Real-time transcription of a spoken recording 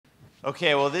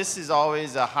Okay, well, this is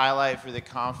always a highlight for the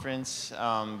conference,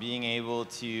 being able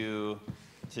to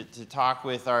talk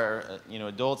with our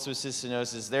adults with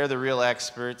cystinosis. They're the real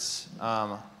experts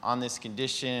on this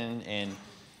condition,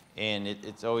 and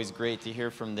it's always great to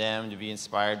hear from them, to be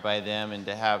inspired by them, and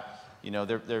to have,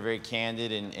 they're very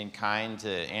candid and kind to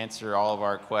answer all of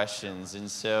our questions. And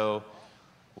so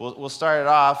we'll start it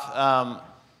off.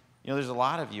 There's a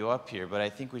lot of you up here, but I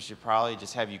think we should probably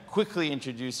just have you quickly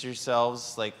introduce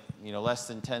yourselves, like, less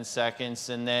than 10 seconds,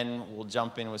 and then we'll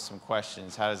jump in with some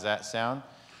questions. How does that sound?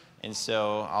 And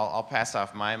so I'll pass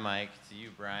off my mic to you,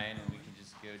 Bryan, and we can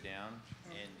just go down.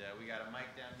 And we got a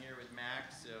mic down here with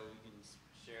Mack, so we can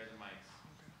share the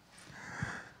mics.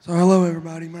 So hello,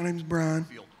 everybody. My name's Bryan.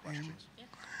 Field questions.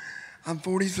 I'm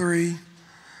 43,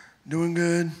 doing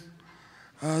good.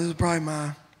 This is probably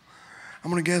I'm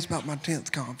going to guess about my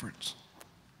 10th conference.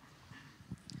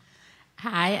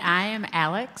 Hi, I am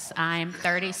Alex. I'm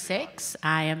 36.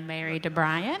 I am married to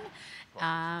Bryan.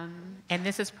 And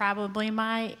this is probably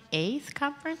my 8th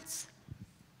conference.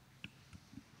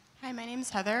 Hi, my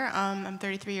name's Heather. I'm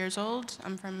 33 years old.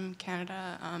 I'm from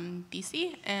Canada,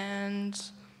 BC, and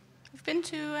I've been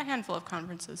to a handful of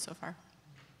conferences so far.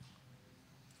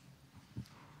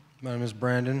 My name is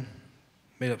Brandon.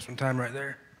 Made up some time right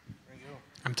there. There you go.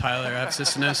 I'm Tyler. I have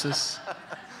cystinosis.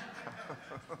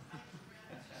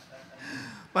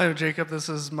 My name is Jacob. This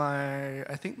is I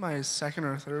think my second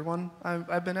or third one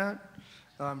I've been at.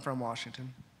 I'm from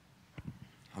Washington.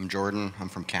 I'm Jordan. I'm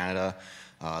from Canada.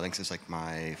 I think this is like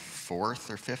my 4th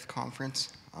or 5th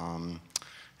conference, and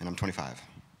I'm 25.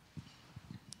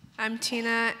 I'm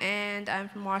Tina, and I'm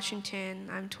from Washington.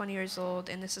 I'm 20 years old,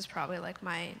 and this is probably like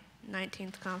my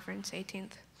 19th conference,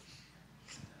 18th.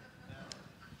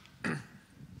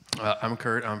 I'm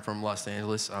Kurt. I'm from Los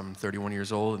Angeles. I'm 31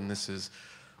 years old, and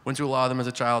went to a lot of them as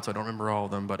a child, so I don't remember all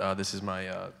of them, but this is my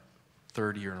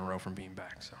 3rd year in a row from being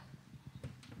back. So.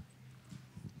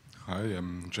 Hi,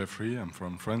 I'm Geoffrey. I'm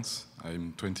from France.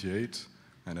 I'm 28,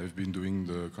 and I've been doing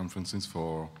the conferences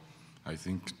for, I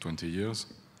think, 20 years,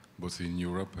 both in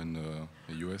Europe and the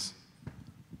US.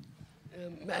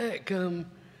 Mack,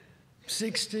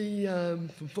 60,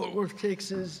 from Fort Worth,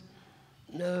 Texas.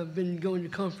 And I've been going to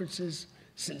conferences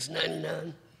since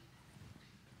 '99.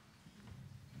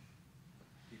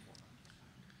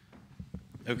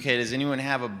 Okay, does anyone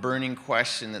have a burning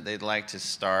question that they'd like to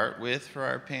start with for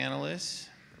our panelists?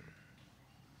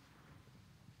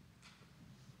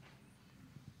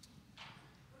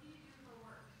 What do you do for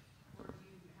work? Or do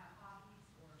you have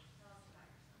hobbies, or tell us about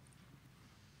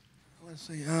yourself? Let's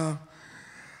see.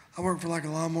 I work for like a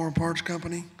lawnmower parts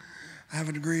company. I have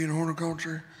a degree in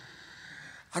horticulture.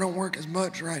 I don't work as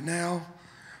much right now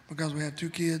because we have 2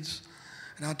 kids,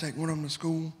 and I take one of them to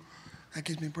school. That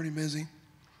keeps me pretty busy.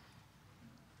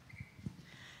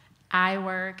 I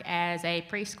work as a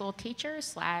preschool teacher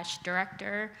 /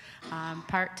 director,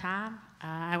 part-time.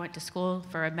 I went to school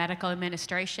for medical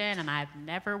administration, and I've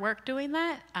never worked doing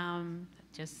that,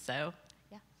 just so,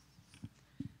 yeah.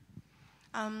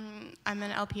 I'm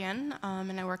an LPN,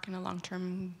 and I work in a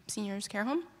long-term seniors care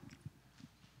home.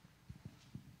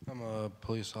 I'm a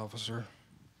police officer.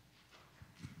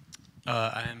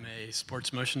 I am a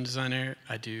sports motion designer.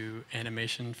 I do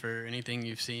animation for anything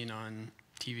you've seen on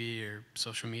TV or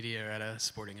social media or at a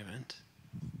sporting event.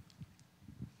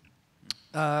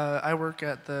 I work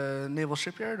at the Naval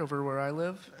Shipyard over where I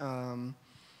live, and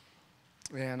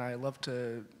I love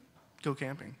to go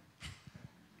camping.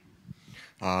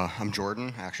 I'm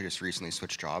Jordan. I actually just recently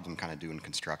switched jobs. I'm kind of doing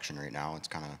construction right now. It's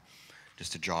kind of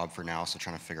just a job for now, so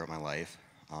trying to figure out my life.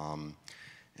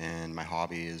 And my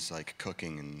hobby is like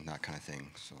cooking and that kind of thing.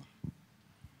 So.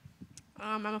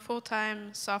 I'm a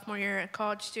full-time sophomore year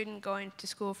college student going to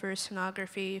school for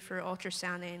sonography, for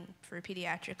ultrasounding, for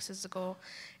pediatrics is the goal.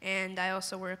 And I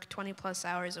also work 20-plus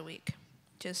hours a week,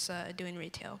 just doing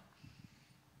retail.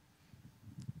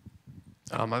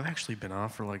 I've actually been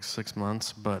off for like 6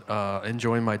 months, but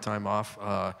enjoying my time off.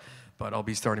 But I'll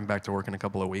be starting back to work in a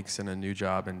couple of weeks in a new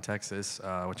job in Texas,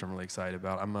 which I'm really excited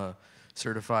about. I'm a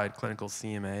certified clinical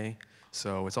CMA.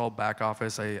 So it's all back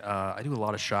office. I do a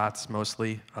lot of shots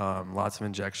mostly, lots of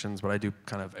injections, but I do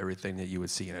kind of everything that you would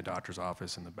see in a doctor's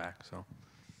office in the back. So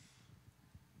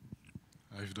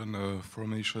I've done a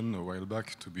formation a while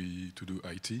back to do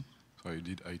IT. So I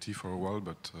did IT for a while,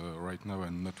 but right now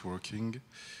I'm not working,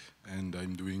 and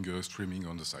I'm doing streaming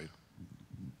on the side.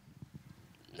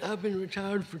 I've been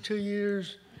retired for 2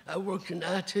 years. I worked in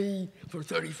IT for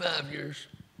 35 years.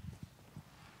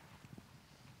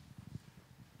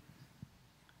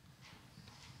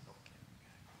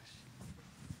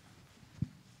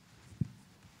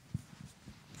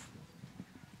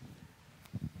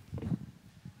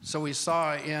 So we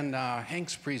saw in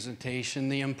Hank's presentation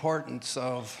the importance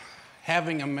of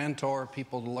having a mentor,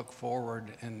 people to look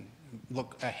forward and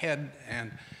look ahead.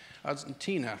 And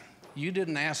Tina, you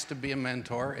didn't ask to be a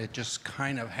mentor, it just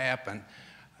kind of happened.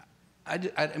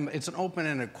 It's an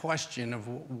open-ended question of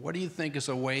what do you think is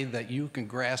a way that you can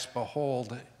grasp a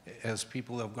hold as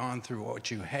people have gone through what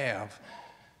you have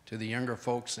to the younger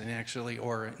folks and actually,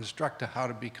 or instruct to how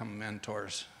to become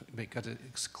mentors, because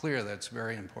it's clear that's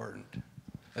very important,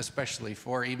 especially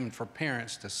even for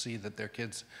parents to see that their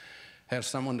kids have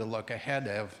someone to look ahead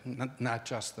of, not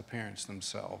just the parents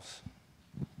themselves.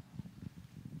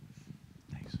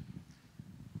 Thanks.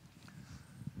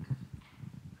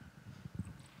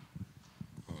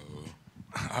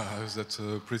 That's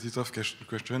a pretty tough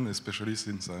question, especially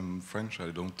since I'm French.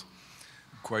 I don't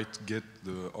quite get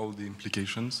all the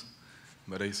implications,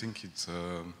 but I think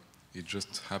it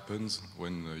just happens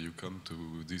when you come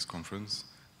to this conference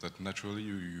that naturally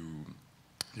you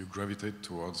gravitate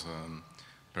towards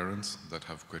parents that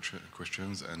have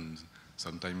questions and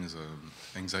sometimes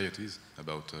anxieties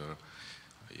about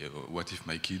what if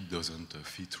my kid doesn't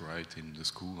fit right in the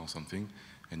school or something,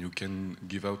 and you can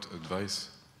give out advice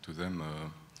to them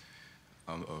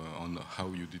on how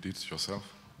you did it yourself.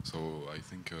 So I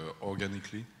think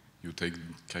organically you take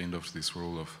kind of this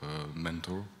role of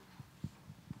mentor.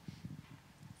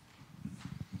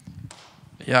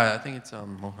 Yeah, I think it's,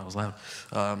 oh, that was loud.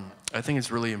 I think it's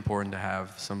really important to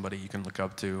have somebody you can look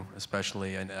up to,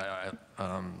 especially, and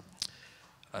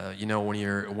you know, when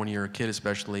you're a kid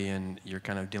especially, and you're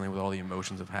kind of dealing with all the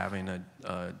emotions of having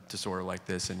a disorder like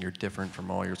this, and you're different from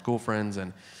all your school friends,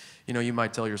 and you know, you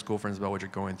might tell your school friends about what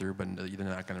you're going through, but they're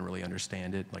not going to really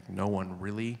understand it. Like, no one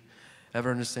really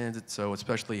ever understands it, so it's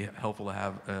especially helpful to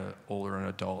have an older an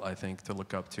adult, I think, to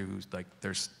look up to, who's like,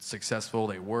 they're successful,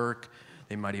 they work,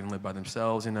 they might even live by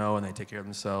themselves, you know, and they take care of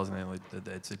themselves, and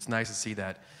it's nice to see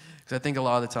that, because I think a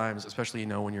lot of the times, especially, you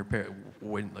know,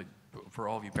 when like, for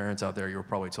all of you parents out there, you were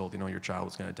probably told, you know, your child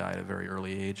was going to die at a very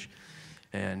early age,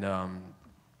 and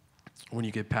when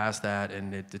you get past that,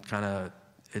 and it kind of,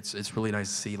 it's really nice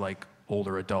to see like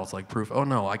older adults like proof, oh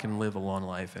no, I can live a long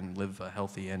life and live a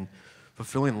healthy and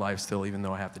fulfilling life still, even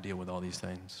though I have to deal with all these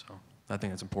things. So I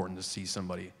think it's important to see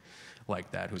somebody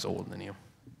like that who's older than you.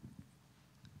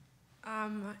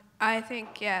 I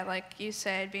think, yeah, like you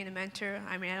said, being a mentor,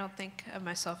 I mean, I don't think of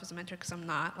myself as a mentor because I'm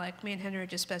not. Like, me and Henry are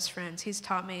just best friends. He's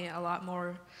taught me a lot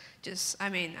more. I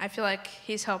mean, I feel like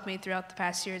he's helped me throughout the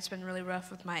past year. It's been really rough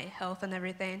with my health and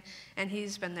everything, and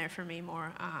he's been there for me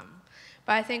more.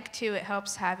 But I think, too, it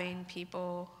helps having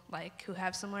people, like, who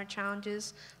have similar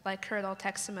challenges. Like Kurt, I'll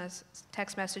text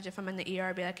message if I'm in the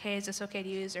ER, be like, hey, is this okay to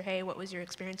use? Or, hey, what was your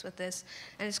experience with this?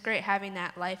 And it's great having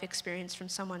that life experience from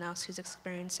someone else who's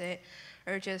experienced it,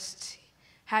 or just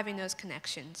having those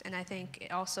connections. And I think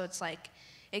it's like,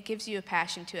 it gives you a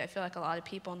passion too. I feel like a lot of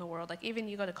people in the world, like even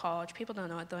you go to college, people don't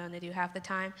know what they want to do half the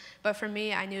time. But for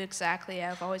me, I knew exactly,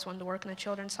 I've always wanted to work in a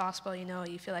children's hospital. You know,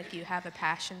 you feel like you have a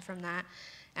passion from that.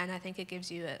 And I think it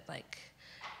gives you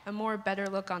a more better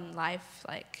look on life.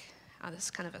 Like, this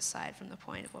is kind of aside from the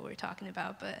point of what we were talking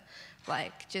about, but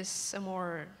like just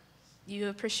you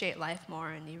appreciate life more,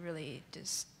 and you really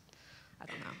just, I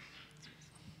don't know.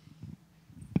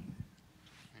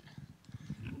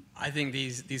 I think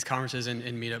these conferences and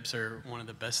meetups are one of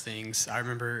the best things. I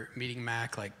remember meeting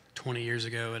Mack like 20 years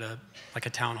ago at a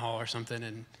town hall or something,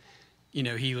 and you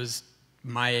know, he was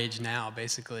my age now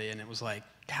basically, and it was like,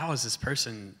 how is this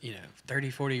person, you know, 30,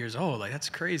 40 years old? Like, that's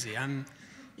crazy. I'm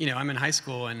in high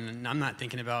school, and I'm not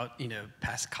thinking about, you know,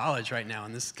 past college right now,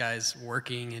 and this guy's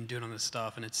working and doing all this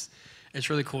stuff, and it's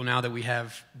really cool now that we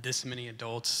have this many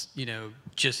adults, you know,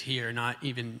 just here, not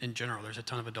even in general. There's a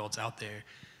ton of adults out there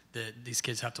that these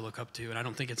kids have to look up to, and I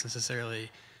don't think it's necessarily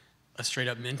a straight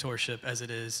up mentorship as it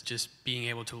is just being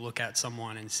able to look at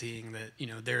someone and seeing that, you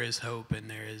know, there is hope and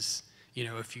there is, you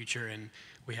know, a future, and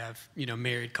we have, you know,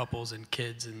 married couples and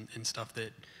kids and stuff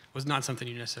that was not something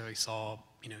you necessarily saw,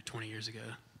 you know, 20 years ago.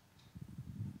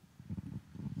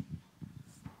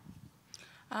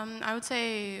 I would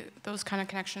say those kind of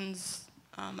connections,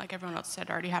 like everyone else said,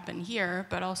 already happen here,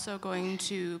 but also going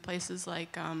to places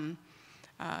like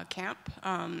camp.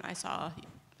 I saw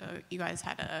you guys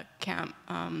had a camp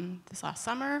this last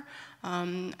summer.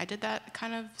 I did that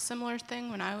kind of similar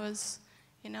thing when I was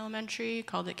in elementary,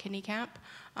 called it Kidney Camp.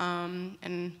 And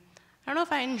I don't know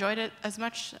if I enjoyed it as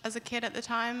much as a kid at the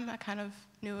time. I kind of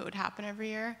knew it would happen every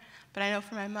year. But I know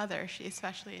for my mother, she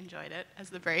especially enjoyed it as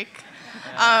the break.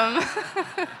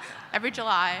 Every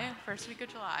July, first week of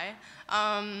July.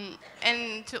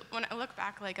 When I look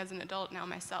back, like as an adult now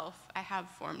myself, I have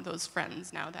formed those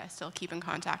friends now that I still keep in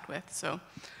contact with. So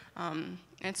And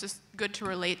it's just good to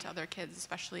relate to other kids,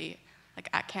 especially like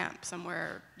at camp,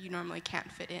 somewhere you normally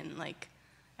can't fit in. Like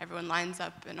everyone lines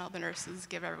up and all the nurses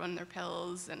give everyone their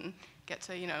pills and get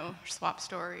to, you know, swap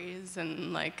stories,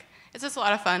 and like it's just a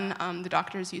lot of fun. The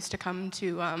doctors used to come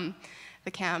to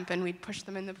the camp, and we'd push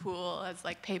them in the pool as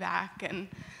like payback, and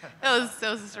it was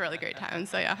just a really great time.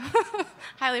 So yeah,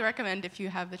 highly recommend if you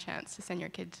have the chance to send your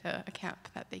kid to a camp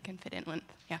that they can fit in with.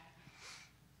 Yeah.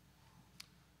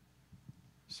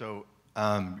 So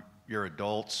you're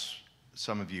adults.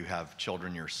 Some of you have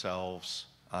children yourselves.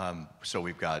 So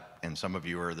we've got, and some of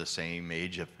you are the same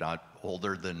age, if not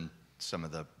older than some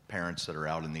of the parents that are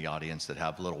out in the audience that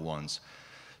have little ones.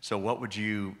 So what would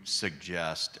you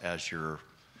suggest as your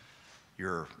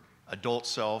adult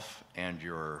self and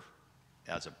your,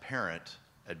 as a parent,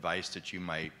 advice that you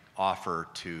might offer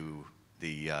to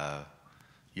the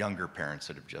younger parents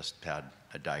that have just had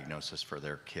a diagnosis for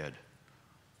their kid?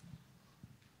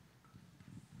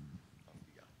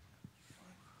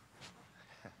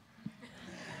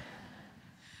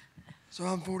 So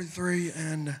I'm 43,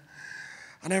 and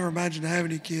I never imagined to have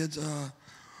any kids.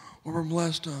 We were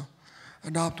blessed to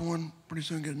adopt one, pretty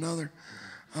soon get another.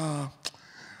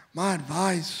 My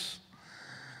advice,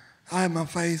 I have my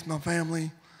faith, my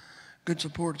family, good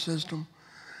support system.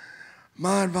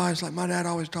 My advice, like my dad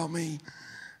always taught me,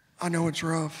 I know it's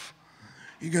rough.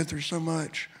 You go through so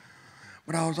much.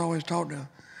 But I was always taught to,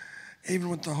 even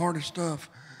with the hardest stuff,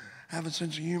 have a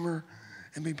sense of humor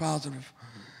and be positive.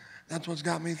 That's what's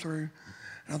got me through,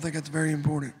 and I think that's very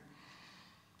important.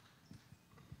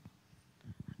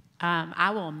 I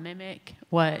will mimic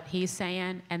what he's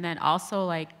saying, and then also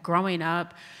like growing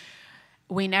up,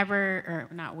 we never, or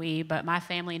not we, but my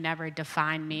family never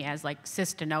defined me as like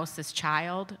cystinosis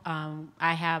child.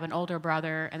 I have an older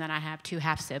brother, and then I have 2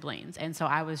 half siblings, and so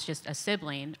I was just a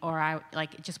sibling, or it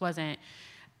just wasn't.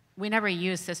 We never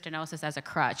used cystinosis as a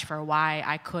crutch for why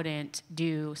I couldn't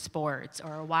do sports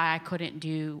or why I couldn't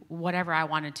do whatever I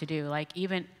wanted to do. Like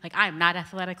even, like I'm not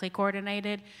athletically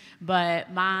coordinated, but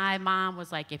my mom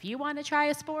was like, if you want to try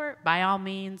a sport, by all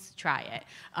means, try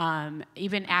it.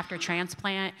 Even after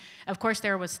transplant, of course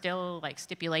there was still like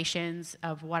stipulations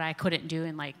of what I couldn't do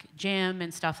in like gym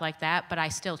and stuff like that, but I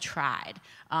still tried.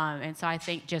 And so I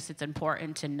think just it's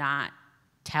important to not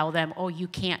tell them, oh, you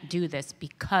can't do this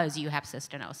because you have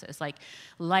cystinosis. Like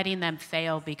letting them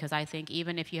fail, because I think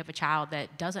even if you have a child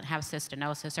that doesn't have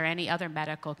cystinosis or any other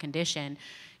medical condition,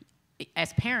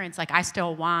 as parents, like I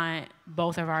still want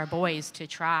both of our boys to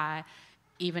try,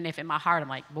 even if in my heart I'm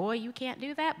like, boy, you can't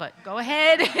do that, but go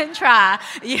ahead and try,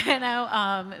 you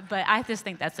know? But I just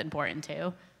think that's important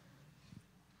too.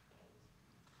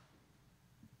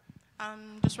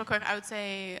 Just real quick, I would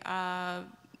say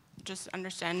just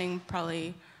understanding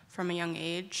probably from a young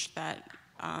age that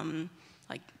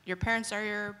like your parents are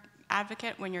your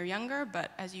advocate when you're younger,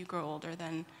 but as you grow older,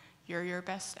 then you're your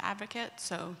best advocate.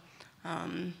 So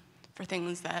for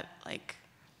things that like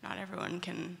not everyone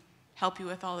can help you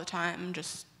with all the time,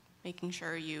 just making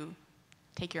sure you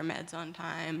take your meds on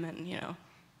time, and you know,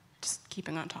 just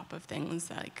keeping on top of things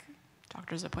like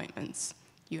doctor's appointments.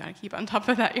 You gotta keep on top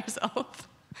of that yourself.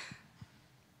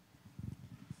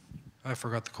 I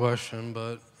forgot the question,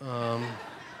 but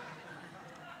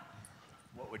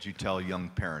What would you tell young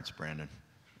parents, Brandon?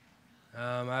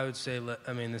 I would say,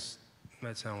 this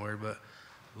might sound weird, but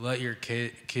let your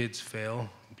kids fail,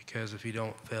 because if you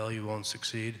don't fail, you won't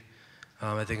succeed.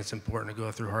 I think it's important to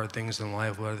go through hard things in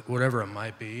life, whatever it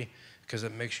might be, because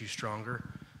it makes you stronger.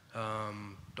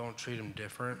 Don't treat them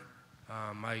different.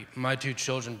 My 2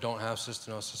 children don't have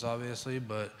cystinosis, obviously,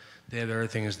 but they have other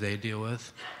things they deal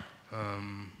with.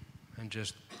 And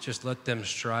just let them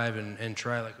strive and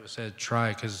try, like I said, try,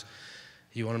 because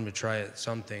you want them to try at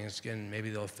some things, and maybe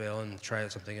they'll fail and try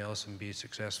at something else and be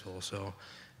successful. So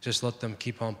just let them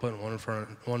keep on putting one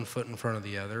foot in front of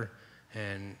the other,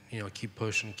 and you know, keep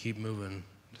pushing, keep moving.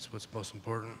 That's what's most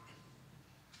important.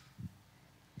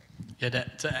 Yeah,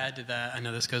 to add to that, I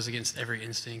know this goes against every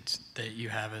instinct that you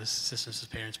have as cystinosis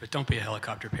parents, but don't be a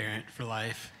helicopter parent for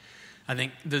life. I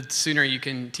think the sooner you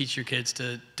can teach your kids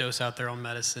to dose out their own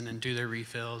medicine and do their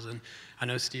refills, and I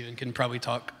know Steven can probably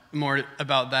talk more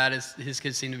about that, as his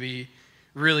kids seem to be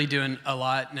really doing a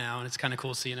lot now, and it's kind of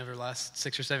cool seeing over the last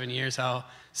 6 or 7 years how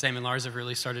Sam and Lars have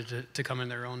really started to come in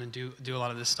their own and do a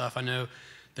lot of this stuff. I know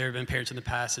there have been parents in the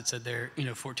past that said their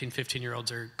 14,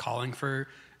 15-year-olds are calling for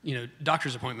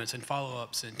doctor's appointments and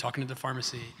follow-ups and talking to the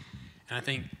pharmacy. And I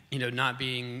think, not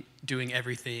doing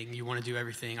everything, you want to do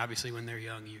everything. Obviously, when they're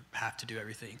young, you have to do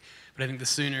everything. But I think the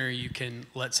sooner you can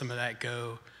let some of that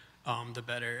go, the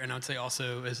better. And I would say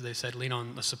also, as they said, lean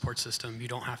on the support system. You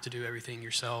don't have to do everything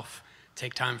yourself.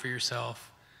 Take time for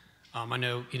yourself. I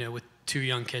know, with 2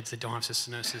 young kids that don't have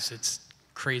cystinosis, it's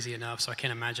crazy enough. So I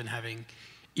can't imagine having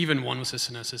even one with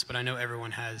cystinosis, but I know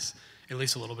everyone has at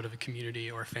least a little bit of a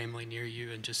community or a family near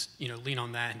you, and just, lean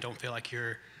on that and don't feel like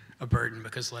you're a burden,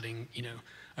 because letting,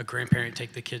 a grandparent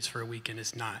take the kids for a weekend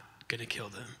is not gonna kill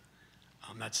them.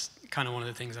 That's kind of one of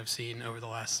the things I've seen over the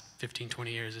last 15,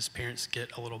 20 years is parents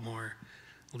get a little more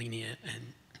lenient,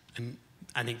 and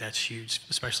I think that's huge,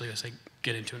 especially as they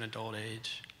get into an adult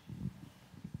age.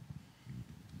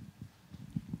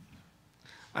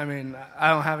 I mean, I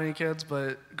don't have any kids,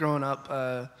 but growing up,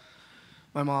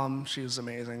 my mom, she was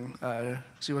amazing.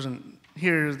 She wasn't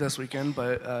here this weekend,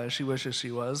 but she wishes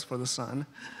she was for the sun.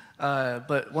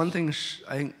 But one thing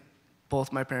I think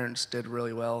both my parents did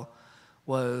really well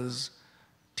was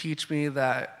teach me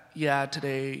that, yeah,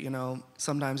 today,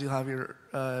 sometimes you'll have your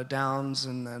downs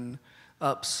and then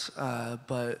ups,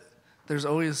 but there's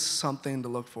always something to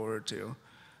look forward to.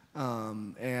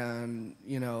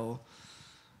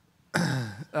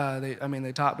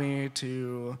 They taught me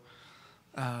to,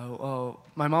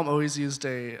 my mom always used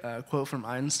a quote from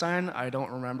Einstein. I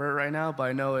don't remember it right now, but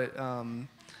I know it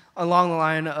along the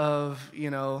line of,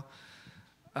 it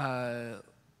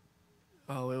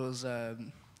was,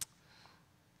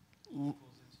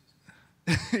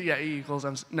 yeah, E equals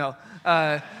MC, no.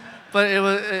 But it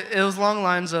was along the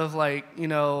lines of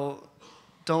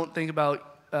don't think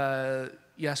about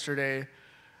yesterday,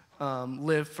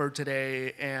 live for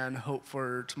today and hope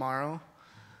for tomorrow.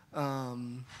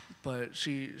 But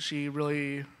she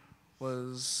really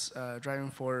was a driving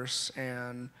force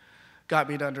and got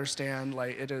me to understand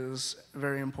it is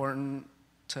very important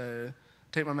to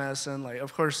take my medicine.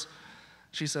 Of course,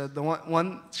 she said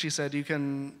she said you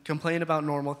can complain about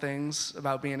normal things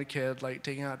about being a kid, like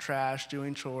taking out trash,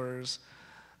 doing chores,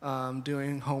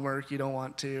 doing homework you don't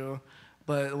want to.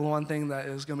 But one thing that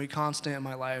is going to be constant in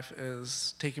my life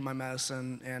is taking my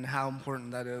medicine and how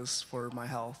important that is for my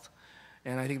health.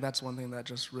 And I think that's one thing that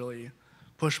just really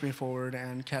pushed me forward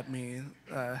and kept me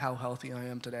how healthy I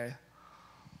am today.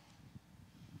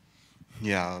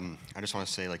 Yeah, I just want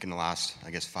to say, in the last,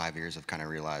 5 years, I've kind of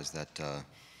realized that,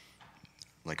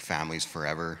 family's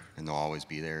forever, and they'll always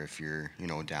be there if you're,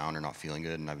 down or not feeling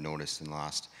good. And I've noticed in the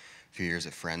last few years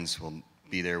that friends will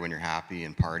be there when you're happy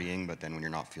and partying, but then when you're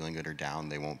not feeling good or down,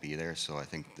 they won't be there. So I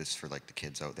think this for the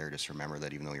kids out there, just remember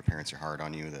that even though your parents are hard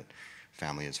on you, that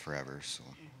family is forever. So.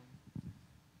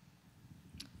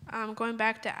 Going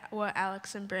back to what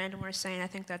Alex and Brandon were saying, I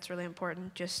think that's really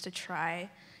important, just to try,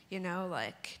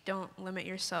 don't limit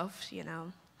yourself,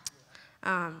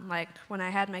 when I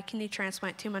had my kidney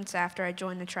transplant 2 months after, I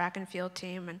joined the track and field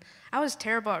team, and I was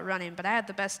terrible at running, but I had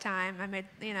the best time. I made,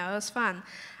 it was fun.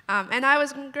 And I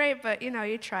was great, but,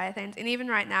 you try things. And even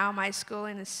right now, my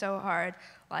schooling is so hard.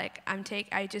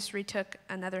 I just retook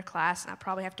another class, and I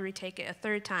probably have to retake it a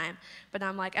 3rd time. But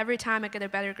I'm every time I get a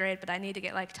better grade, but I need to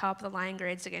get top of the line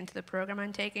grades to get into the program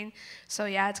I'm taking. So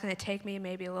yeah, it's going to take me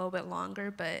maybe a little bit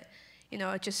longer, but,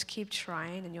 just keep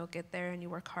trying, and you'll get there, and you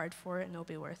work hard for it, and it'll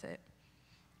be worth it.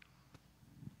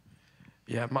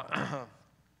 Yeah,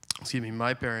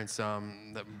 my parents,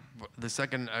 the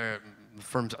second,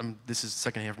 this is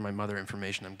secondhand from my mother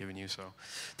information I'm giving you, so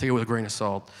take it with a grain of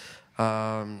salt.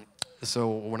 So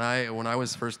when I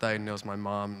was first diagnosed, my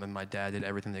mom and my dad did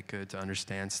everything they could to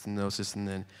understand stenosis, and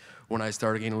then when I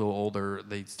started getting a little older,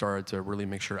 they started to really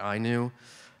make sure I knew.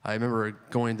 I remember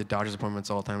going to doctor's appointments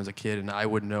all the time as a kid, and I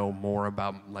would know more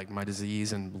about my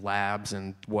disease and labs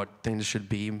and what things should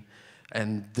be.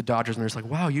 And the doctors and they're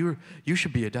wow, you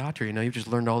should be a doctor, you've just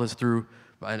learned all this through,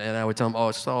 and I would tell them,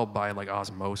 it's all by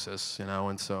osmosis,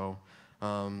 and so,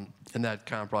 and that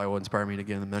kind of probably would inspire me to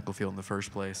get in the medical field in the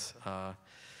first place.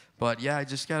 But yeah, I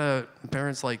just got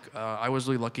parents I was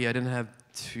really lucky. I didn't have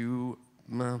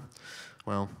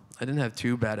I didn't have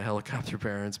too bad helicopter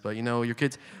parents, but your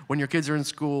kids, when your kids are in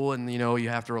school and you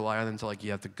have to rely on them to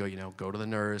you have to go to the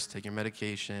nurse, take your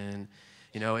medication.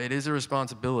 It is a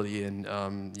responsibility, and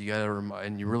you gotta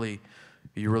and you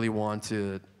really want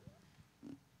to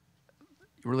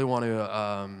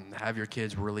have your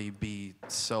kids really be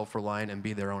self-reliant and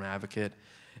be their own advocate.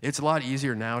 It's a lot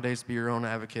easier nowadays to be your own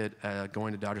advocate,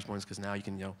 going to doctor's appointments, because now you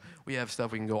can, we have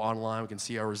stuff we can go online, we can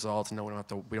see our results, and we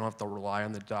don't have to rely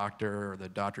on the doctor or the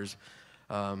doctor's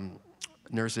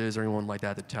nurses or anyone like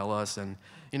that to tell us. And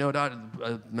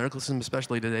medical system,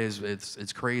 especially today,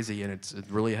 it's crazy, and it's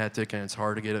really hectic, and it's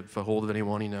hard to get a hold of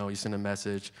anyone. You send a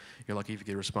message, you're lucky if you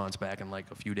get a response back in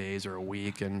a few days or a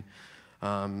week, and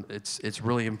it's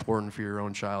really important for your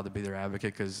own child to be their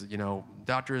advocate, because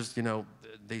doctors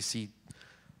they see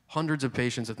hundreds of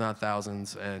patients, if not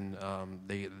thousands, and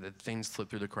the things slip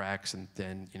through the cracks, and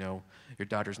then, you know, your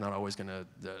doctor's not always gonna,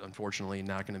 unfortunately,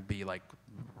 not gonna be like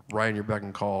right in your beck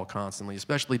and call constantly,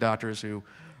 especially doctors who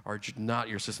are not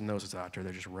your cystinosis doctor.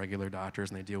 They're just regular doctors,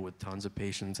 and they deal with tons of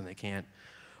patients, and they can't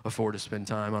afford to spend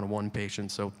time on one patient,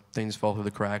 so things fall through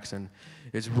the cracks. And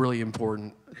it's really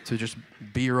important to just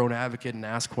be your own advocate and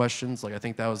ask questions. Like, I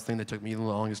think that was the thing that took me the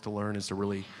longest to learn, is to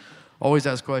really always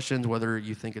ask questions, whether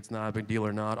you think it's not a big deal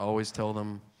or not. Always tell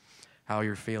them how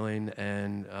you're feeling.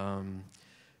 And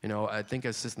you know, I think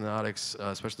as cystinotics,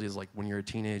 especially as like when you're a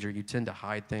teenager, you tend to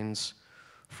hide things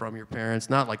from your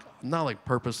parents, not like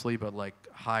purposely, but like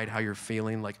hide how you're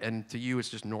feeling. Like, and to you, it's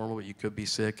just normal, but you could be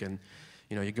sick. And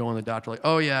you know, you go in the doctor like,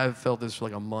 oh yeah, I've felt this for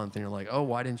like a month, and you're like, oh,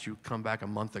 why didn't you come back a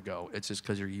month ago? It's just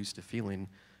because you're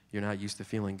not used to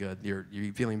feeling good. You're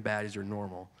feeling bad as you're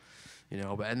normal. You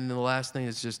know, but, and then the last thing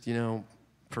is just, you know,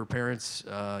 for parents,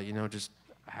 you know, just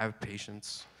have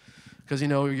patience. Because, you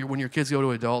know, when your kids go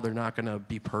to adult, they're not going to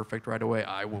be perfect right away.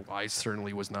 I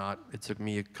certainly was not. It took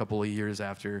me a couple of years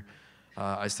after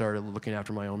I started looking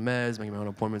after my own meds, making my own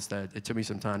appointments, that it took me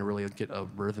some time to really get a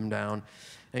rhythm down.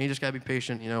 And you just got to be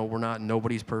patient. You know,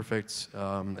 nobody's perfect.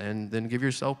 And then give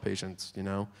yourself patience, you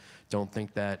know. Don't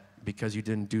think that because you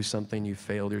didn't do something, you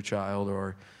failed your child,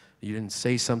 or you didn't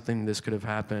say something, this could have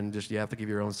happened. Just, you have to give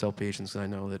your own self patience. And I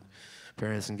know that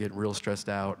parents can get real stressed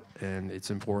out, and it's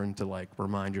important to like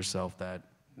remind yourself that,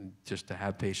 just to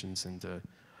have patience and to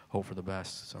hope for the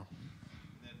best. So. And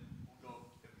then we'll go,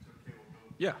 if it's okay, we'll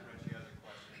go. Yeah. Reggie has a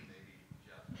question, maybe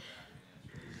Jeff can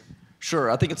answer. Sure.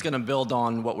 I think it's going to build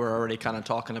on what we're already kind of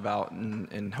talking about,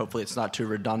 and hopefully it's not too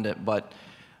redundant. But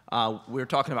we were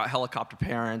talking about helicopter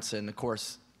parents, and of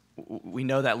course, we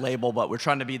know that label, but we're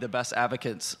trying to be the best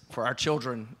advocates for our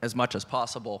children as much as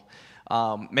possible.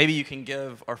 Maybe you can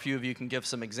give, or a few of you can give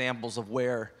some examples of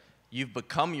where you've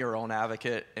become your own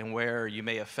advocate and where you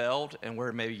may have failed and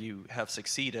where maybe you have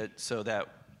succeeded, so that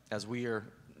as we are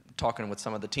talking with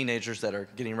some of the teenagers that are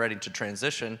getting ready to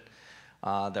transition,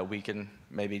 that we can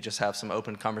maybe just have some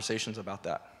open conversations about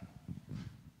that.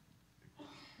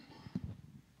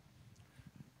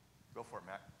 Go for it,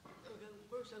 Mack. Okay,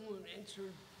 first I'm going to answer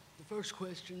the first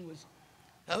question.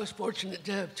 I was fortunate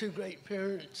to have two great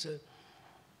parents.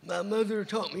 My mother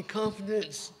taught me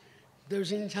confidence. If there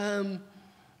was any time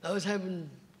I was having,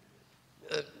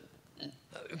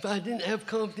 if I didn't have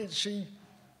confidence, she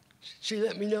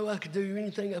let me know I could do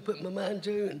anything I put my mind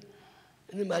to. And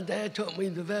then my dad taught me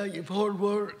the value of hard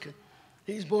work.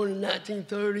 He was born in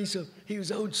 1930, so he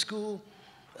was old school.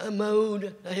 I'm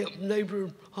old. I helped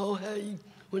neighbor haul hay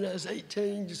when I was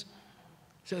 18.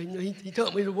 So you know, he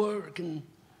taught me to work, and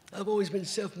I've always been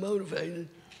self-motivated.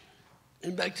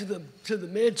 And back to the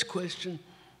meds question,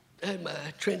 I had my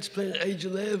transplant at age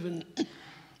 11.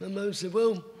 My mother said,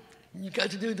 well, you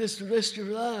got to do this the rest of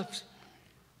your life.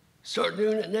 Start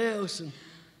doing it now. So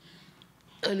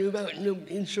I knew about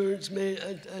insurance,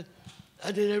 man.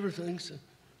 I did everything. So,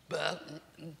 but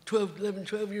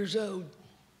 12 years old,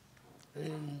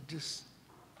 and just,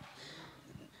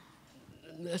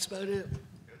 that's about it.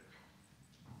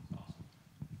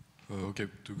 Okay,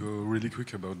 to go really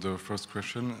quick about the first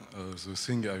question, the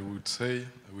thing I would say,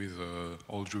 with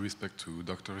all due respect to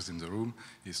doctors in the room,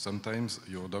 is sometimes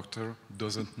your doctor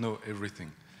doesn't know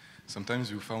everything. Sometimes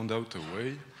you found out a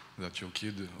way that your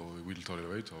kid will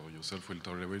tolerate, or yourself will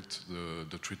tolerate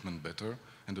the treatment better,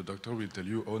 and the doctor will tell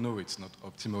you, oh no, it's not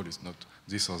optimal, it's not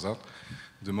this or that.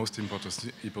 The most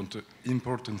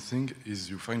important thing is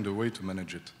you find a way to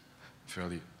manage it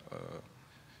fairly.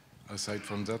 Aside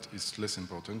from that, it's less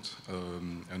important.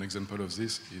 An example of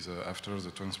this is after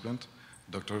the transplant,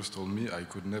 doctors told me I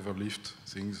could never lift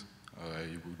things,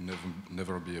 I would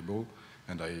never be able,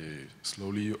 and I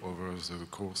slowly, over the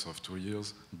course of 2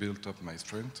 years, built up my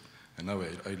strength, and now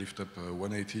I lift up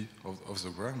 180 off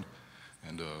the ground,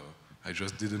 and I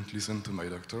just didn't listen to my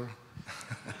doctor.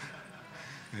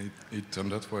 It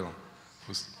turned out well.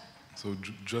 So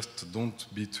just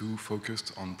don't be too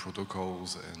focused on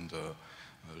protocols and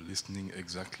listening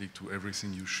exactly to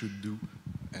everything you should do,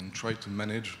 and try to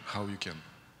manage how you can.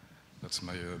 That's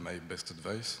my best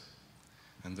advice.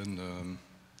 And then,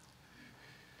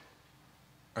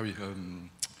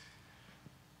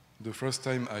 the first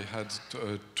time I had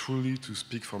truly to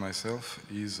speak for myself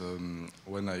is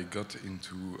when I got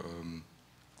into,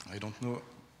 I don't know,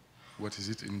 what is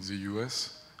it in the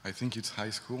US? I think it's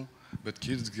high school, but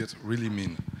kids get really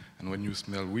mean. And when you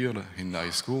smell weird in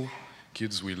high school,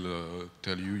 kids will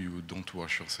tell you don't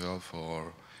wash yourself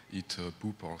or eat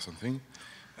poop or something.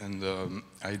 And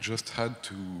I just had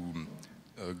to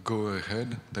go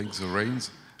ahead, take the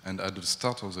reins, And at the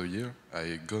start of the year,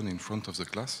 I gone in front of the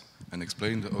class and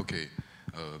explained, okay,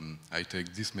 I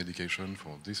take this medication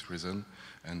for this reason,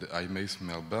 and I may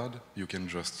smell bad. You can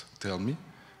just tell me,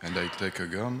 and I take a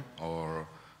gum or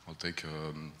I'll take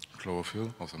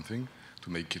chlorophyll or something to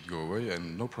make it go away,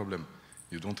 and no problem.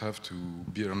 You don't have to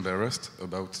be embarrassed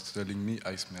about telling me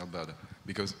I smell bad,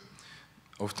 because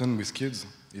often with kids,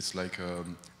 it's like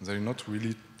they not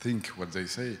really think what they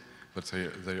say, but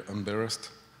they're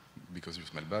embarrassed because you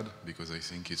smell bad, because they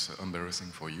think it's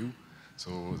embarrassing for you.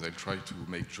 So they try to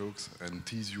make jokes and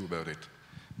tease you about it.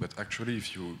 But actually,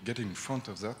 if you get in front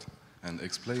of that and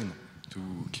explain to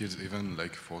kids even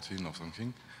like 14 or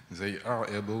something, they are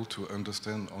able to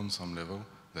understand on some level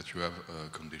that you have a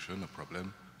condition, a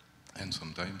problem, and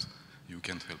sometimes you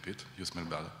can't help it, you smell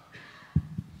bad.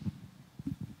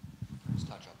 Let's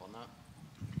touch up on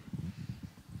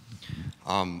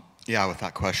that. Yeah, with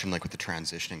that question, like with the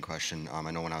transitioning question, I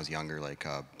know when I was younger, like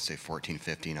say 14,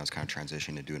 15, I was kind of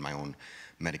transitioning to doing my own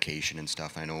medication and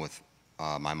stuff. I know with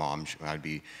my mom, I'd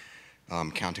be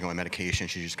counting on my medication.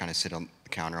 She'd just kind of sit on the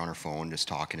counter on her phone, just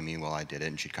talking to me while I did it,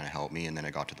 and she'd kind of help me. And then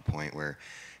it got to the point where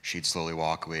she'd slowly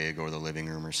walk away, go to the living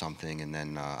room or something, and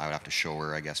then I would have to show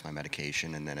her, I guess, my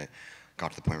medication. And then it got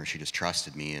to the point where she just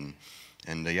trusted me.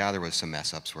 And yeah, there was some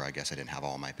mess ups where I guess I didn't have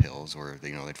all my pills, or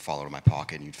they'd fall out of my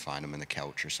pocket and you'd find them in the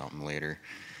couch or something later.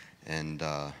 And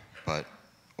but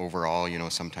overall,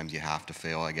 sometimes you have to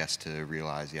fail, I guess, to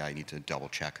realize, yeah, you need to double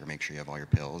check or make sure you have all your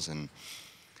pills. And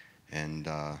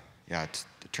yeah,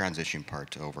 the transition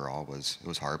part overall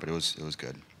was hard, but it was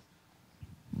good.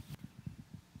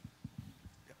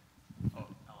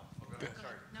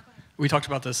 We talked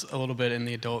about this a little bit in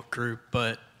the adult group,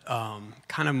 but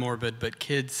kind of morbid, but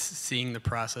kids seeing the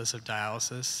process of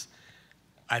dialysis,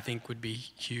 I think would be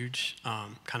huge,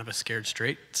 kind of a scared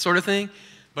straight sort of thing.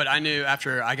 But I knew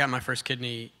after I got my first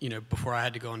kidney, before I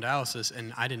had to go on dialysis,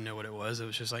 and I didn't know what it was. It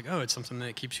was just like, oh, it's something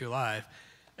that keeps you alive.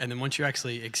 And then once you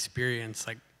actually experience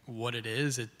like what it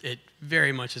is, it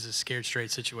very much is a scared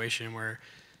straight situation where,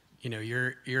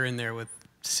 you're in there with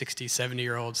 60,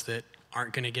 70-year-olds that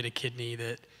aren't going to get a kidney,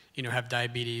 that have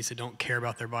diabetes, that don't care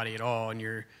about their body at all, and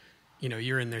you're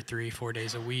in there 3-4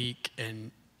 days a week,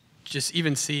 and just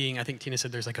even seeing, I think Tina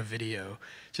said there's like a video,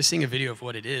 just seeing a video of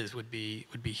what it is would be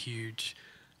huge.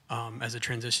 As a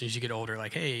transition, as you get older,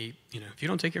 like, hey, if you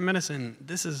don't take your medicine,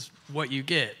 this is what you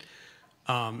get.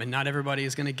 And not everybody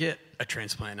is going to get a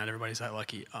transplant. Not everybody's that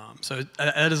lucky. So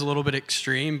that is a little bit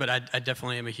extreme, but I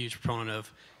definitely am a huge proponent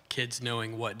of kids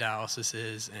knowing what dialysis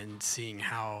is and seeing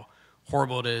how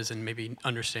horrible it is, and maybe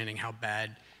understanding how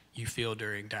bad you feel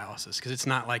during dialysis. Because it's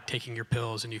not like taking your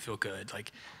pills and you feel good.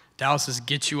 Like, dialysis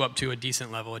gets you up to a decent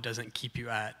level. It doesn't keep you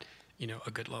at,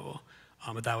 a good level.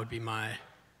 But that would be my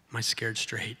scared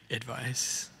straight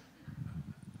advice.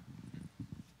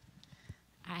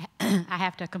 I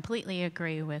have to completely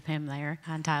agree with him there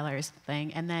on Tyler's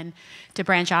thing. And then to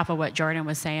branch off of what Jordan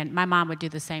was saying, my mom would do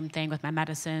the same thing with my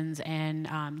medicines, and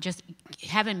just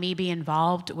having me be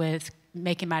involved with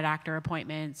making my doctor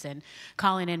appointments and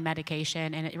calling in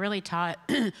medication. And it really taught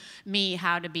me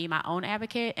how to be my own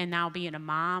advocate. And now being a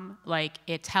mom, like,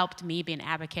 it's helped me be an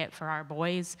advocate for our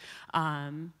boys.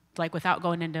 Like, without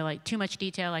going into like too much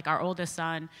detail, like our oldest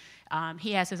son,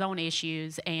 he has his own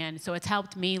issues, and so it's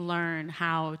helped me learn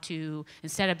how to,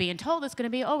 instead of being told it's going to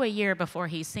be, a year before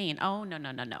he's seen,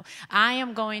 no. I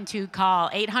am going to call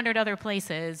 800 other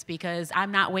places because I'm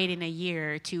not waiting a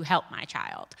year to help my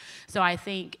child. So I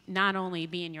think not only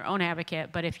being your own advocate,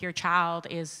 but if your child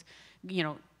is,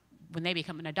 when they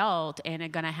become an adult and are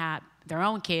going to have their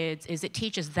own kids, is it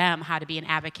teaches them how to be an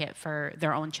advocate for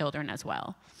their own children as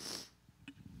well.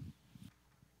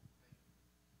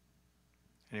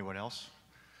 Anyone else?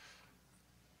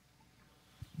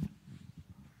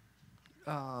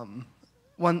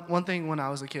 One thing when I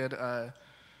was a kid,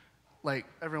 like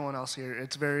everyone else here,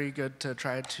 it's very good to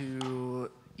try to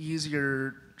ease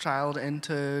your child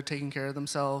into taking care of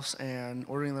themselves and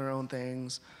ordering their own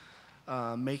things,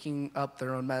 making up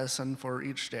their own medicine for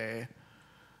each day.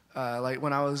 Like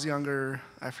when I was younger,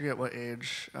 I forget what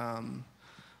age,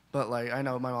 but like I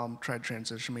know my mom tried to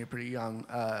transition me pretty young.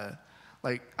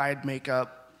 Like I'd make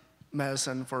up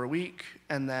medicine for a week,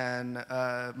 and then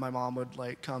my mom would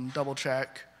like come double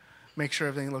check, make sure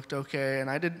everything looked okay. And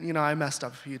I did, I messed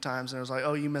up a few times, and it was like,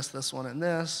 oh, you missed this one and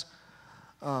this,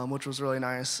 which was really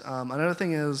nice. Another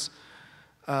thing is,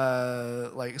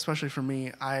 like especially for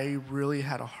me, I really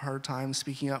had a hard time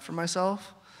speaking up for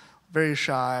myself. Very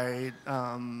shy,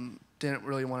 didn't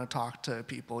really want to talk to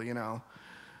people,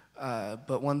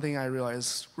 But one thing I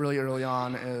realized really early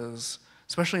on is,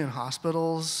 especially in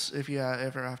hospitals, if you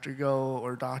ever have to go,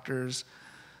 or doctors,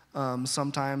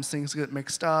 Sometimes things get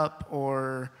mixed up,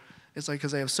 or it's like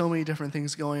because they have so many different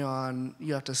things going on,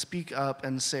 you have to speak up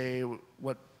and say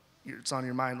what's on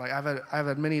your mind. Like I've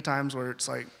had many times where it's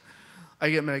like I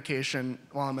get medication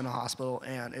while I'm in a hospital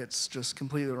and it's just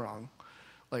completely wrong.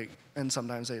 Like, and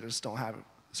sometimes they just don't have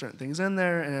certain things in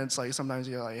there, and it's like sometimes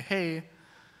you're like, hey,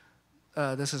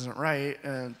 this isn't right,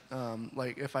 and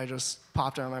like if I just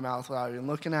popped it in my mouth without even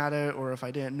looking at it, or if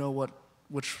I didn't know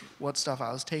what stuff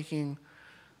I was taking,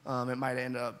 it might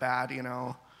end up bad, you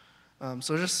know.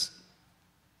 So just,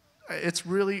 it's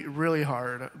really, really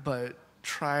hard, but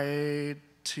try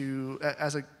to,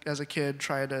 as a kid,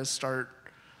 try to start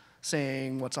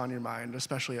saying what's on your mind,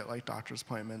 especially at like doctor's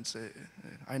appointments.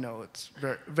 I know it's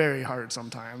very, very hard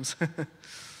sometimes.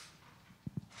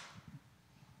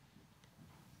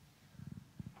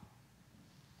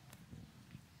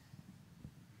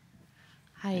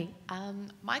 Hi.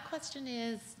 My question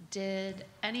is, did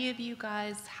any of you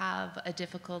guys have a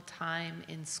difficult time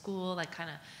in school, like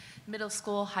kind of middle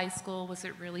school, high school? Was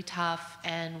it really tough,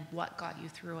 and what got you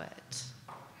through it?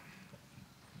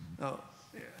 Oh,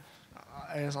 yeah.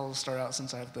 I guess I'll start out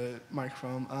since I have the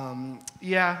microphone.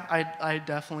 Yeah, I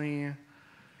definitely,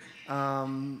 I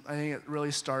think it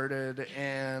really started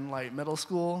in like middle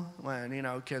school when, you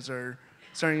know, kids are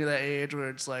starting to that age where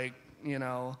it's like, you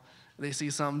know, they see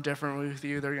something different with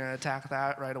you, they're gonna attack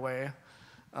that right away.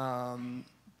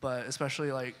 But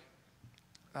especially like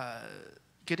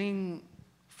getting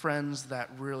friends that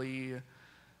really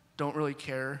don't really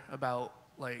care about,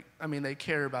 like, I mean, they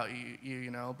care about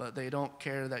you know, but they don't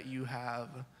care that you have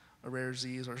a rare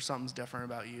disease or something's different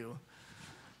about you.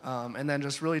 And then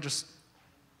just really just,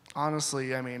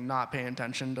 honestly, I mean, not paying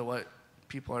attention to what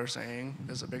people are saying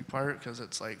is a big part, because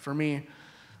it's like, for me,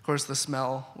 of course, the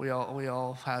smell, we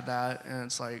all had that, and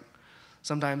it's like,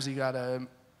 sometimes you gotta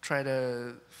try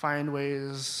to find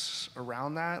ways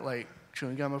around that, like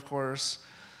chewing gum, of course,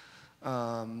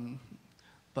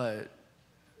 but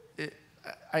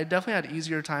I definitely had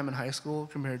easier time in high school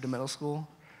compared to middle school.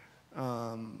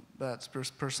 That's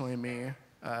personally me.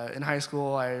 In high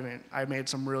school, I made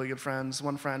some really good friends.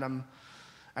 One friend I'm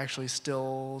actually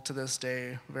still, to this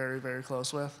day, very, very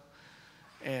close with,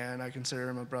 and I consider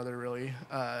him a brother, really.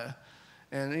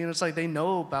 And you know, it's like they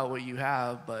know about what you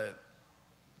have, but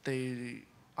they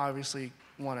obviously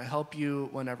want to help you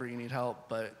whenever you need help,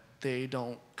 but they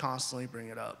don't constantly bring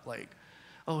it up, like,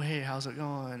 oh, hey, how's it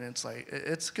going? And it's like,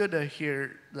 it's good to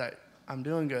hear that I'm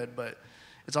doing good, but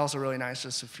it's also really nice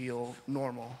just to feel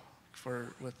normal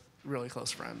with really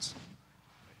close friends.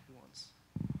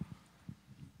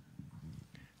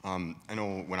 I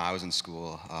know when I was in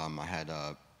school, I had,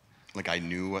 like, I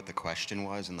knew what the question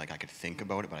was, and like I could think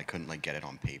about it, but I couldn't like get it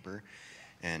on paper.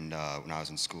 And when I was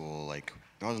in school, like,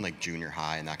 I was in like junior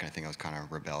high and that kind of thing, I was kind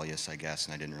of rebellious, I guess,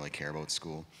 and I didn't really care about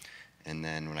school. And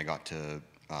then when I got to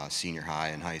senior high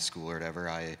and high school or whatever,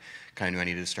 I kind of knew I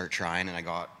needed to start trying, and I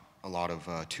got a lot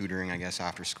of tutoring, I guess,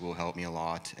 after school helped me a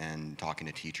lot, and talking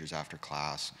to teachers after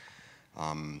class.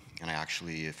 And I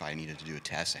actually, if I needed to do a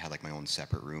test, I had like my own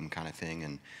separate room kind of thing,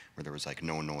 and where there was like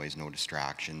no noise, no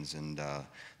distractions, and it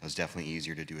was definitely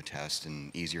easier to do a test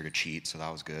and easier to cheat, so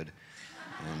that was good.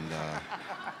 And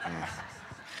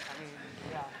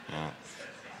yeah.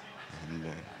 And,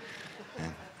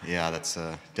 yeah, that's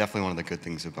definitely one of the good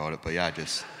things about it. But yeah,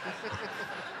 just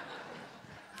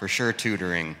for sure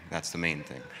tutoring, that's the main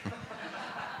thing.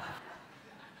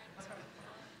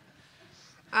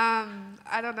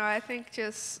 I don't know. I think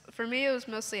just, for me, it was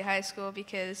mostly high school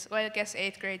because, well, I guess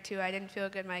 8th grade too, I didn't feel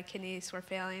good. My kidneys were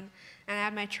failing. And I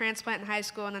had my transplant in high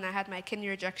school, and then I had my kidney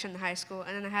rejection in high school.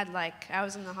 And then I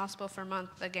was in the hospital for a month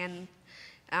again.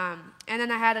 And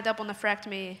then I had a double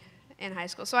nephrectomy in high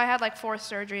school. So I had like 4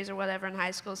 surgeries or whatever in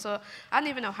high school. So I don't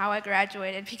even know how I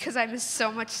graduated because I missed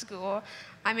so much school.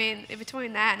 I mean,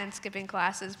 between that and then skipping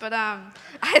classes. But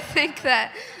I think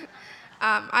that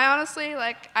I honestly,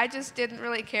 like, I just didn't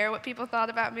really care what people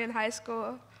thought about me in high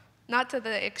school. Not to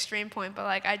the extreme point, but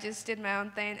like I just did my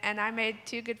own thing, and I made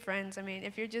 2 good friends. I mean,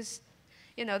 if you're just,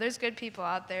 you know, there's good people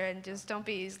out there, and just don't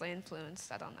be easily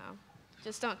influenced. I don't know.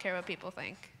 Just don't care what people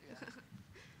think.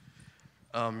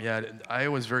 Yeah, I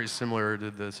was very similar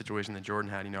to the situation that Jordan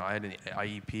had. You know, I had an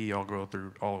IEP all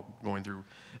going through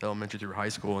elementary through high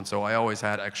school, and so I always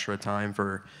had extra time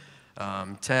for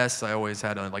tests. I always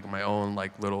had like my own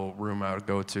like little room I would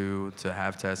go to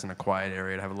have tests in a quiet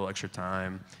area to have a little extra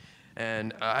time.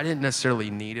 And I didn't necessarily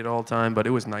need it all the time, but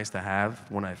it was nice to have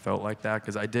when I felt like that,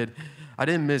 because I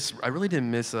really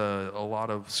didn't miss a lot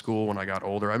of school when I got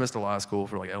older. I missed a lot of school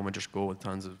for like elementary school with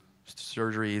tons of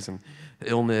surgeries and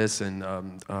illness and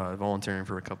volunteering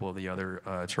for a couple of the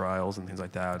other trials and things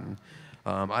like that. And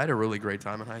I had a really great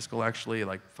time in high school, actually.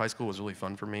 Like, high school was really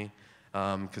fun for me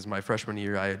because my freshman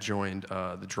year I had joined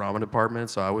the drama department,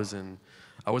 so I was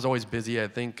always busy. I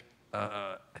think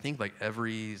like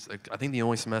I think the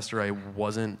only semester I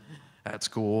wasn't at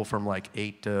school from like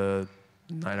 8 to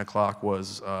 9 o'clock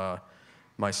was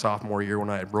my sophomore year when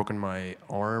I had broken my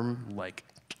arm like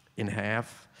in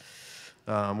half.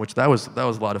 Which that was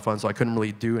a lot of fun. So I couldn't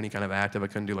really do any kind of active. I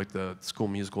couldn't do like the school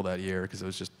musical that year because it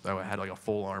was just I had like a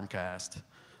full arm cast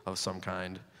of some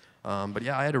kind. But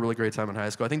yeah, I had a really great time in high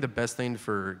school. I think the best thing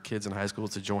for kids in high school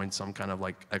is to join some kind of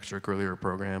like extracurricular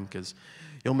program because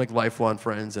you'll make lifelong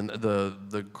friends. And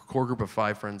the core group of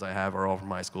 5 friends I have are all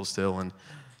from high school still. And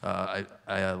I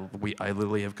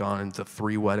literally have gone to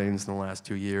 3 weddings in the last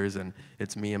 2 years, and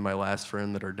it's me and my last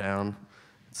friend that are down.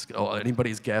 It's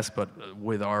anybody's guess, but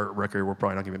with our record, we're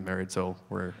probably not going to get married till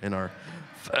we're in our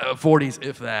 40s,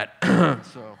 if that.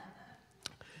 So,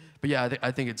 but yeah,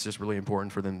 I think it's just really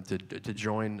important for them to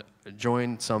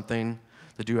join something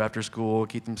to do after school,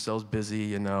 keep themselves busy,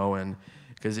 you know, and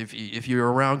because if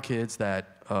you're around kids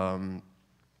that how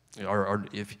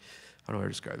do I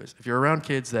describe this? If you're around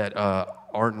kids that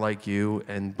aren't like you,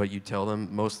 but you tell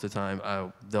them most of the time,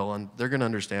 they're going to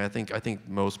understand. I think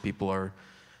most people are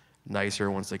nicer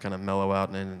once they kind of mellow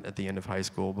out and at the end of high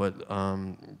school. But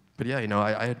yeah, you know,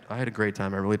 I had a great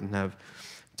time. I really didn't have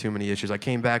too many issues. I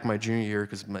came back my junior year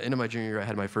because end of my junior year I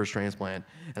had my first transplant,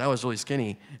 and I was really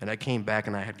skinny. And I came back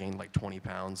and I had gained like 20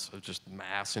 pounds of just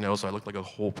mass, you know. So I looked like a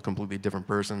whole completely different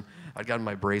person. I'd gotten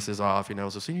my braces off, you know.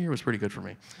 So senior year was pretty good for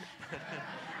me.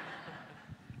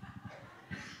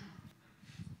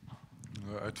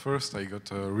 At first, I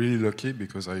got really lucky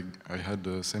because I had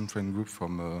the same friend group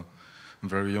from a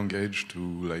very young age to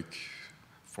like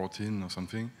 14 or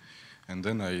something. And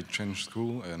then I changed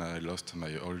school and I lost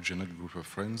my original group of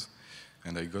friends.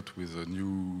 And I got with a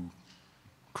new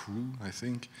crew, I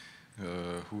think,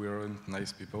 who weren't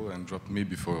nice people and dropped me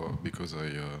because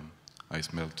I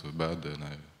smelled bad and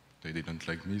they didn't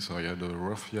like me. So I had a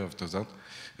rough year after that,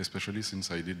 especially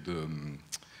since I did the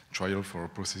trial for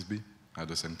Process B at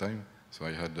the same time. So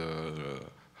I had a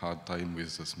hard time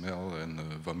with the smell and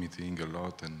vomiting a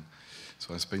lot, and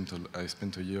so I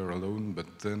spent a year alone.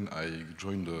 But then I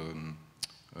joined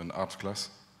an art class,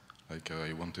 like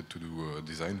I wanted to do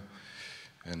design,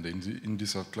 and in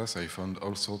this art class I found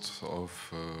all sorts of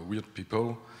weird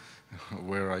people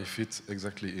where I fit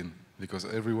exactly in, because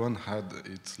everyone had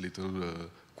its little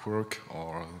quirk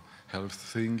or health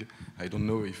thing. I don't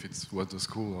know if it was the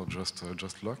school or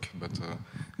just luck, but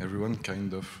everyone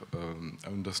kind of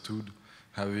understood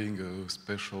having a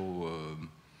special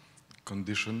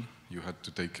condition you had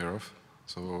to take care of.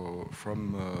 So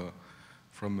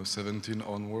from 17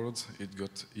 onwards, it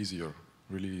got easier,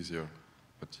 really easier.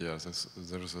 But yeah,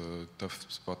 there's a tough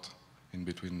spot in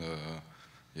between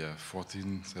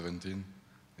 14, 17.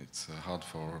 It's hard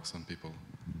for some people.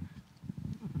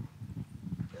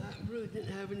 I really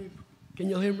didn't have any, can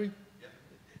y'all hear me?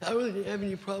 Yeah. I really didn't have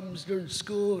any problems during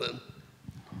school.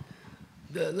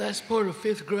 The last part of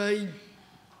 5th grade,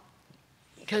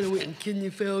 kind of went in kidney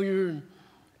failure, and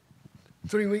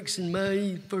 3 weeks in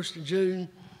May, 1st of June,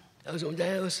 I was on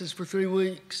dialysis for 3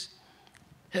 weeks.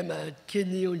 Had my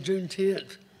kidney on June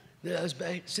 10th. Then I was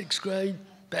back 6th grade,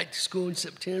 back to school in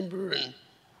September, and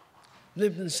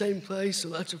lived in the same place, so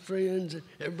lots of friends, and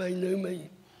everybody knew me.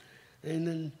 And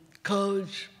then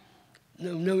college,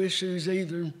 no issues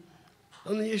either.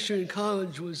 Only issue in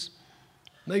college was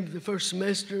maybe the first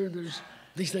semester, there's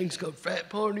these things called frat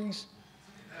parties.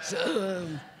 So,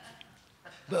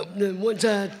 but then once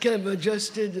I kind of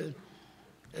adjusted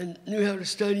and knew how to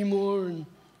study more and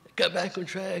got back on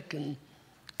track and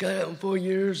got out in 4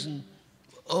 years and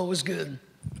all was good.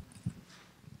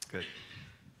 Good.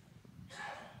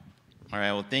 All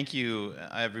right, well, thank you,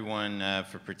 everyone,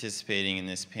 for participating in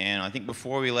this panel. I think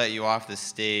before we let you off the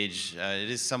stage, it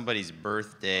is somebody's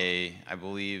birthday, I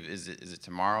believe. Is it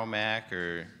tomorrow, Mack,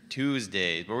 or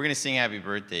Tuesday? But we're going to sing happy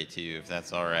birthday to you, if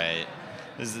that's all right.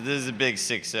 This is a big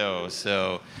 6-0,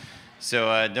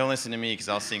 so don't listen to me, because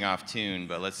I'll sing off tune,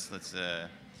 but let's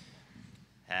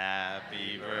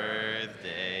happy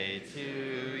birthday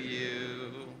to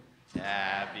you.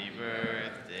 Happy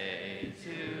birthday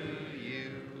to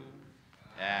you.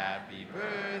 Happy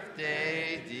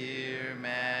birthday, dear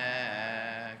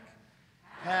Mack.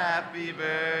 Happy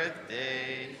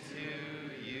birthday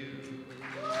to you.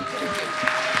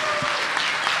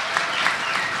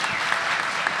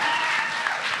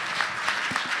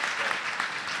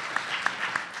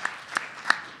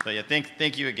 But yeah,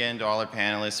 thank you again to all our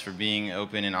panelists for being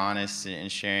open and honest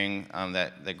and sharing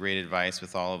that great advice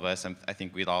with all of us. I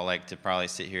think we'd all like to probably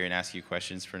sit here and ask you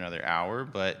questions for another hour,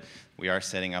 but we are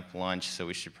setting up lunch, so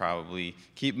we should probably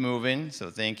keep moving. So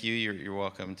thank you. You're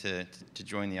welcome to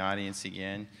join the audience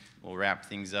again. We'll wrap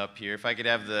things up here. If I could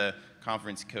have the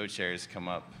conference co-chairs come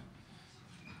up.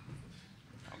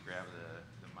 I'll grab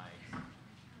the mic.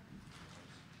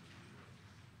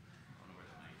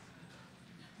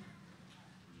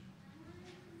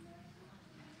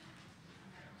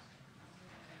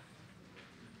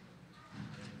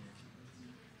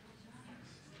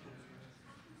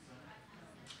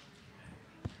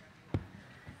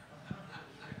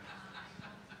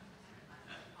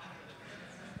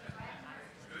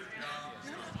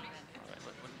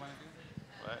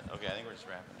 Okay, I think we're just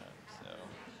wrapping up.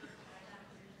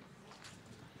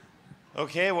 So.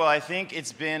 Okay, well, I think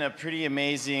it's been a pretty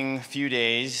amazing few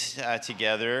days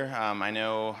together. I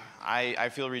know I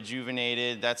feel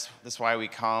rejuvenated. That's why we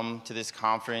come to this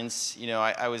conference. You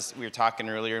know, we were talking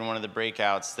earlier in one of the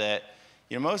breakouts that,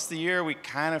 you know, most of the year we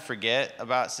kind of forget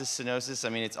about cystinosis. I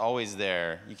mean, it's always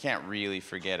there. You can't really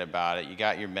forget about it. You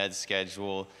got your med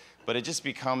schedule, but it just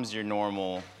becomes your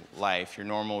normal life, your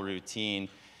normal routine.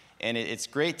 And it's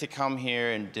great to come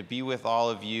here and to be with all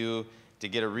of you, to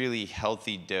get a really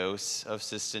healthy dose of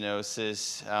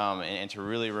cystinosis, and to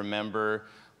really remember,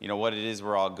 you know, what it is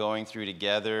we're all going through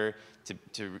together,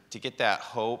 to get that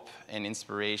hope and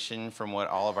inspiration from what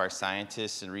all of our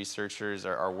scientists and researchers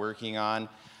are working on.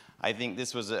 I think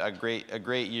this was a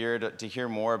great year to hear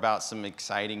more about some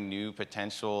exciting new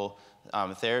potential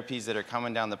therapies that are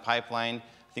coming down the pipeline.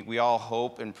 I think we all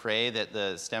hope and pray that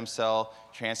the stem cell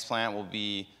transplant will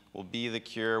be the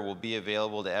cure, will be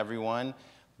available to everyone,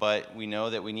 but we know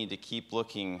that we need to keep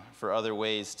looking for other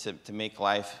ways to make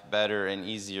life better and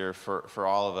easier for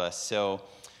all of us. So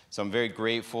I'm very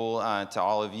grateful to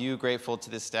all of you, grateful to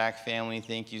the Stack family.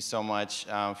 Thank you so much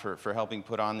for helping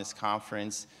put on this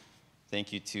conference.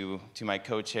 Thank you to my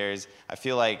co-chairs. I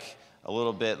feel like a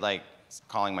little bit like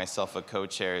calling myself a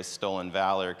co-chair is stolen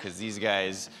valor, because these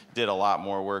guys did a lot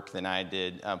more work than I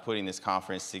did putting this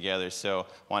conference together. So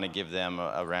I want to give them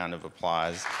a round of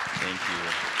applause. Thank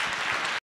you.